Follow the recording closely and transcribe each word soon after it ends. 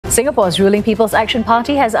Singapore's ruling People's Action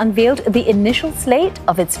Party has unveiled the initial slate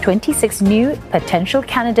of its 26 new potential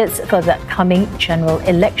candidates for the coming general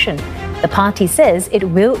election. The party says it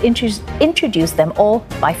will introduce them all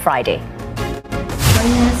by Friday.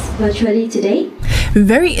 Joining us virtually today.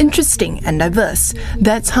 Very interesting and diverse.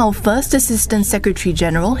 That's how First Assistant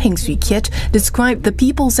Secretary-General Heng Swee Keat described the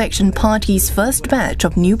People's Action Party's first batch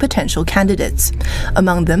of new potential candidates.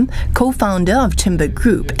 Among them, co-founder of Timbre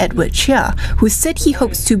Group, Edward Chia, who said he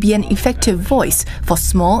hopes to be an effective voice for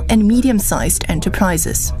small and medium-sized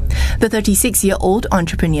enterprises. The 36-year-old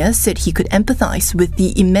entrepreneur said he could empathize with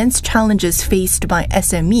the immense challenges faced by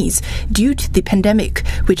SMEs due to the pandemic,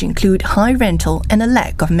 which include high rental and a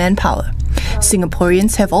lack of manpower.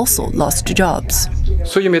 Singaporeans have also lost jobs.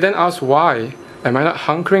 So you may then ask, why am I not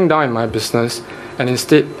hunkering down in my business and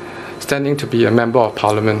instead standing to be a member of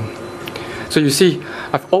parliament? So you see,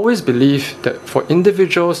 I've always believed that for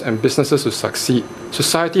individuals and businesses to succeed,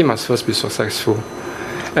 society must first be successful.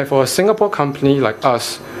 And for a Singapore company like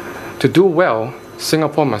us to do well,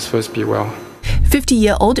 Singapore must first be well.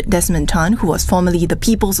 50-year-old Desmond Tan, who was formerly the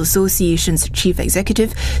People's Association's chief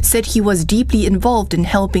executive, said he was deeply involved in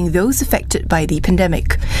helping those affected by the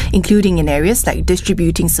pandemic, including in areas like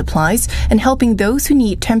distributing supplies and helping those who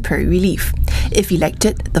need temporary relief. If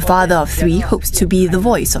elected, the father of three hopes to be the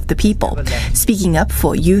voice of the people, speaking up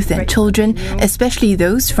for youth and children, especially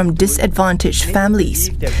those from disadvantaged families.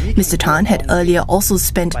 Mr. Tan had earlier also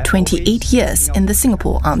spent 28 years in the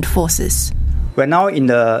Singapore Armed Forces. We're now in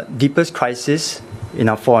the deepest crisis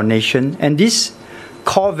for our nation, and these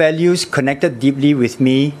core values connected deeply with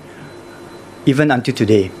me even until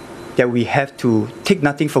today, that we have to take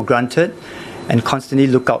nothing for granted and constantly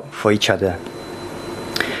look out for each other.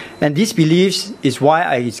 And these beliefs is why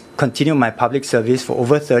I continue my public service for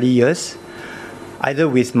over 30 years, either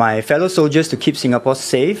with my fellow soldiers to keep Singapore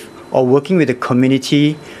safe or working with the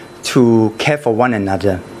community to care for one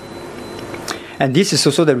another. And this is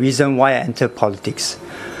also the reason why I entered politics,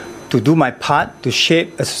 to do my part to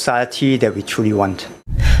shape a society that we truly want.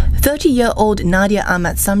 30-year-old Nadia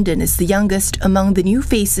Ahmad Samdin is the youngest among the new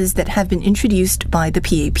faces that have been introduced by the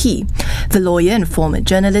PAP. The lawyer and former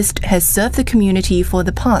journalist has served the community for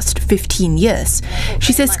the past 15 years.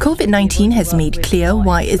 She says COVID-19 has made clear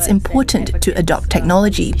why it's important to adopt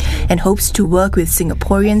technology and hopes to work with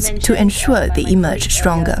Singaporeans to ensure they emerge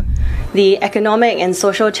stronger. The economic and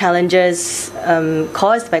social challenges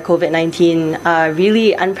caused by COVID-19 are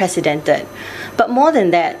really unprecedented. But more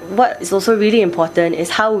than that, what is also really important is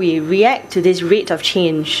how we react to this rate of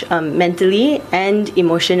change mentally and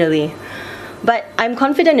emotionally. But I'm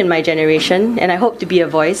confident in my generation, and I hope to be a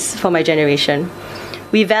voice for my generation.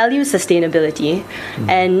 We value sustainability,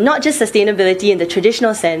 and not just sustainability in the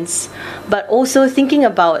traditional sense, but also thinking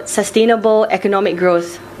about sustainable economic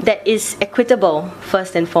growth that is equitable,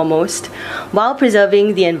 first and foremost, while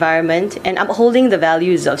preserving the environment and upholding the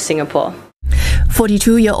values of Singapore.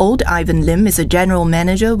 42-year-old Ivan Lim is a general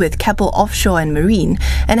manager with Keppel Offshore and Marine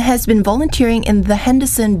and has been volunteering in the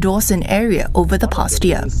Henderson-Dawson area over the past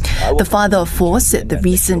year. The father of four said the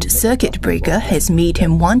recent circuit breaker has made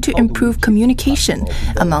him want to improve communication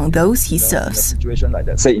among those he serves.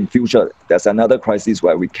 Say in future, there's another crisis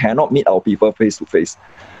where we cannot meet our people face to face.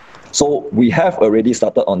 So we have already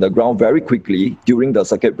started on the ground very quickly during the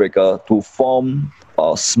circuit breaker to form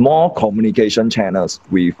small communication channels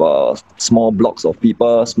with small blocks of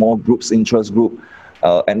people, small groups, interest group,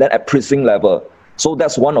 and then at precinct level. So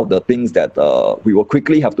that's one of the things that we will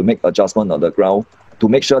quickly have to make adjustment on the ground to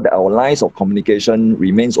make sure that our lines of communication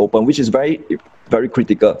remains open, which is very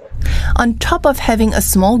critical. On top of having a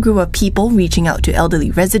small group of people reaching out to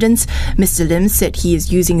elderly residents, Mr. Lim said he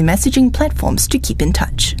is using messaging platforms to keep in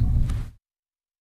touch.